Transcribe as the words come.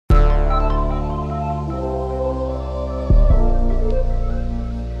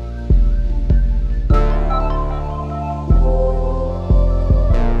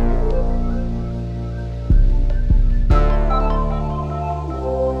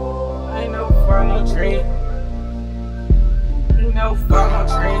no dream. No fuck no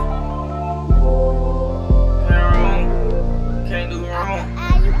dream. Can't do wrong.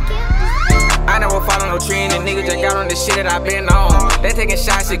 I never follow no trend, and niggas just got on the shit that I been on. They taking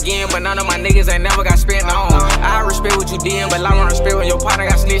shots again, but none of my niggas ain't never got spent on. I respect what you did, but I don't respect when your partner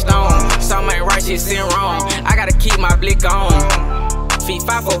got snitched on. Something ain't right, shit sitting wrong. I gotta keep my blick on. Feet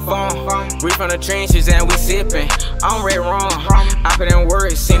 544, we from the trenches and we sippin'. I'm red wrong. I put in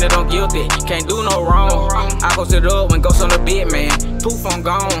words, seen it on guilty. Can't do no wrong. I post it up when ghosts on the bed, man. Poof, I'm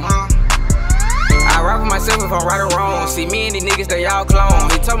gone. I rap for myself if I'm right or wrong. See me and these niggas, they all clone.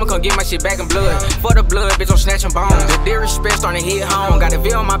 They told me come get my shit back in blood. For the blood, bitch, I'm snatching bones. The disrespect starting to hit home. Got a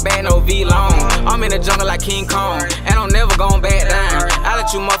V on my back, no V long. I'm in the jungle like King Kong, and I'm never gon' back down. I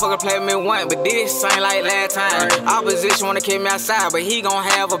let you motherfucker play with me once, but this ain't like last time. Opposition wanna kick me outside, but he gon'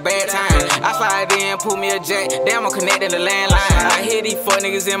 have a bad time. I slide in, pull me a jack, damn, I'm connected to the landline. I hear these fuck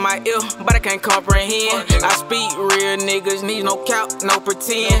niggas in my ear, but I can't comprehend. I speak real niggas, need no count, no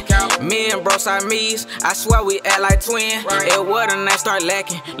pretend. Me and bro Siamese, I swear we act like twins. It was a night start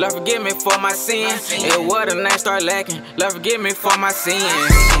lacking, Lord forgive me for my sins. It was a night start lacking, Lord forgive me for my sins.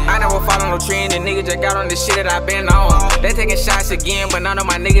 I never follow no trend, and niggas just got on the shit that I been on. They taking shots again, but none of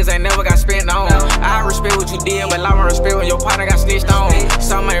my niggas ain't never got spent on. I respect what you did, but I don't respect when your partner got snitched on.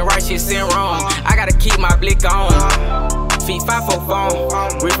 Something ain't right, shit sitting wrong. I gotta keep my blick on. Feet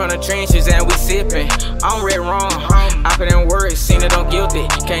 544, we from the trenches and we sippin'. I'm red wrong. I put in words, seen it on guilty.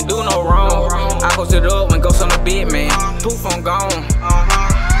 Can't do no wrong. I post it up when ghosts on the bed, man. Poof, I'm gone.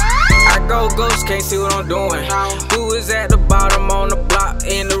 I go ghost, can't see what I'm doing. Who is at the bottom on the block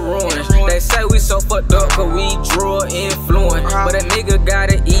in the ruins? They say we so fucked up cause we draw influence, but a nigga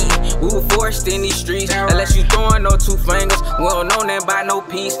gotta eat. We were forced in these streets. Unless you throwing no two fingers, we don't know nothing about no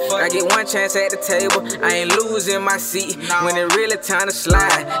peace. I get one chance at the table, I ain't losing my seat. When it really time to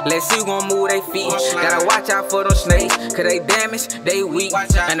slide, let's see who gon' move they feet. Gotta watch out for them snakes, cause they damaged, they weak.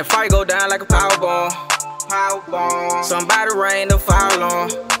 And the fight go down like a power bomb. Somebody rain the fire alarm.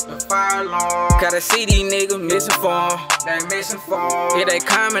 Gotta see these niggas missing form. If they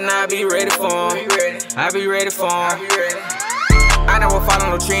coming, I be ready for them. I be ready for them. I never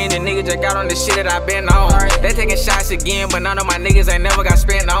follow no trend, and niggas just got on the shit that I been on. They taking shots again, but none of my niggas ain't never got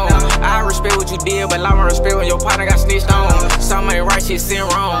spent on. I respect what you did, but I don't respect when your partner got snitched on. Something ain't right, shit sitting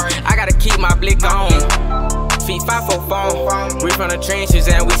wrong. I gotta keep my blick on. Feet 544, we from the trenches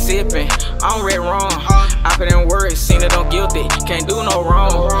and we sippin'. I'm red wrong. I put in words, seen it on guilty. Can't do no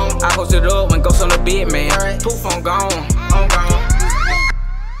wrong. I post it up when ghosts on the bed, man. Poof, I'm gone.